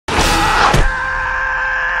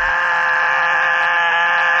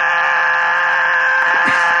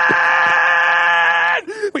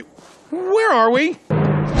are we?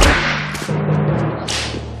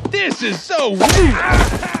 This is so weird!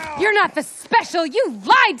 You're not the special! You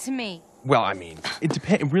lied to me! Well, I mean,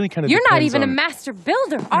 it really kind of You're not depends even on... a master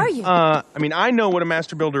builder, are you? I mean, I know what a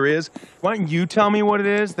master builder is. Why don't you tell me what it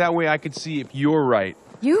is? That way I could see if you're right.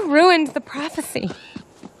 You ruined the prophecy.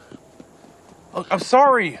 Oh, I'm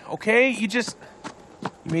sorry, okay? You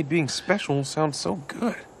made being special sound so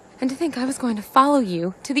good. And to think I was going to follow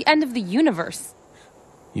you to the end of the universe.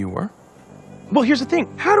 You were? Well, here's the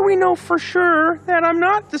thing. How do we know for sure that I'm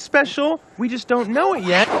not the special? We just don't know it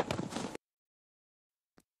yet.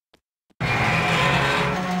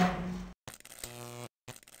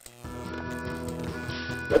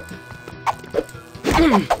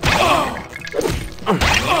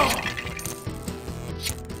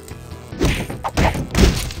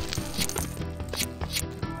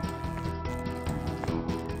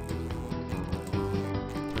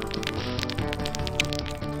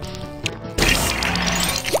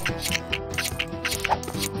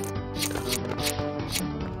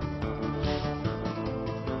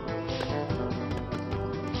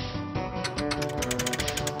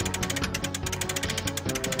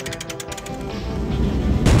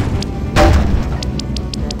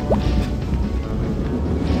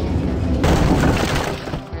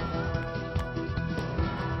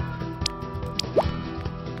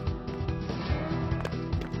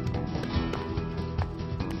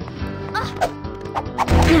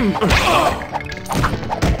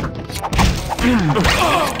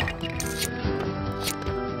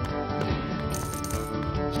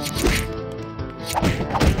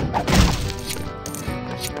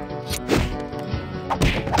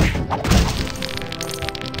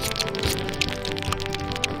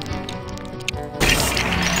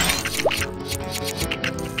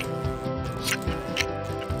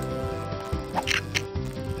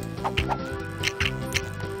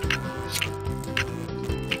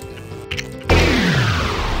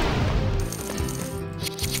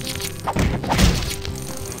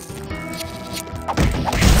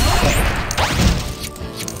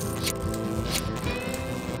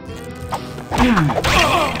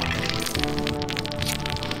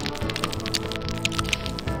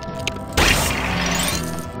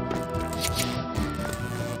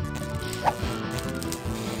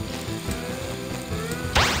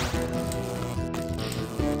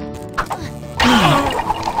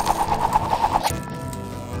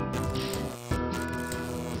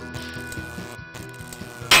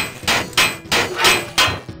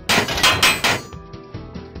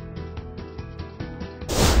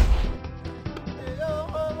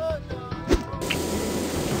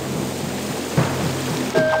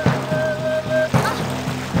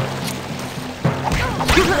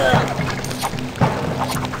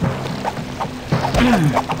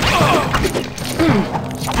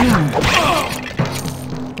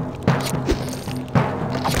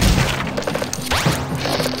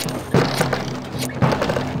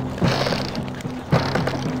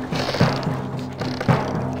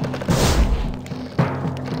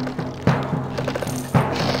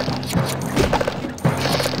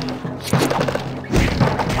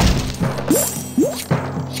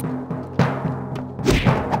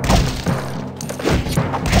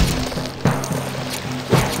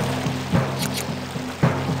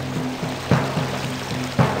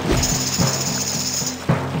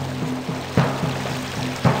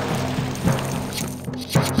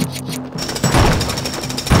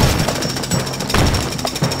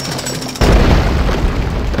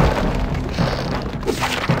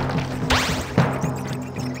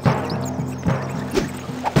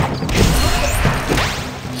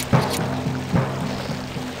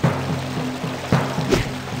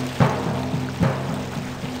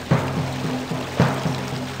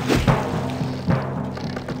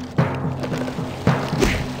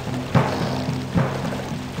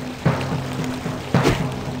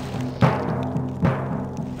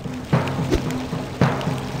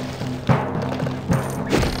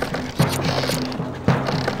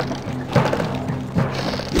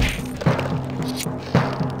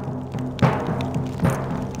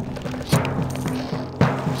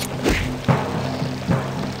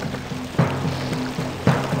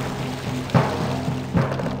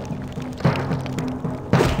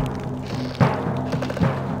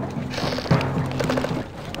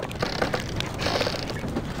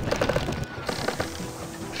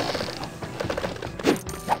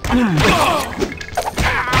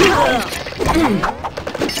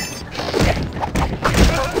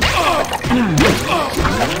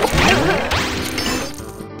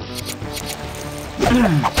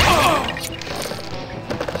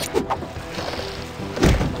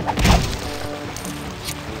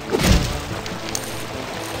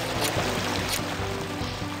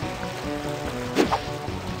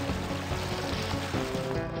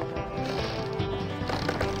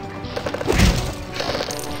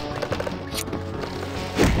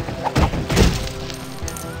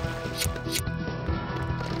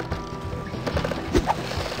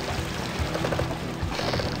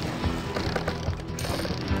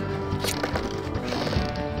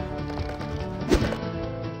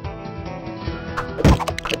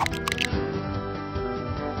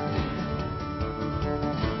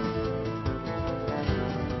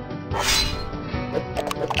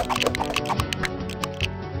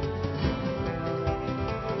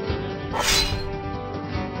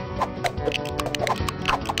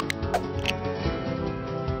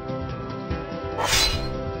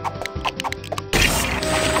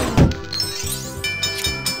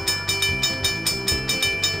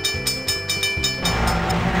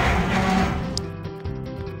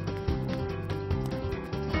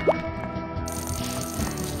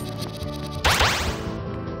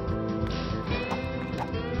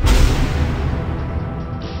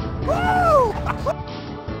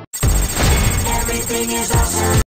 Everything is awesome.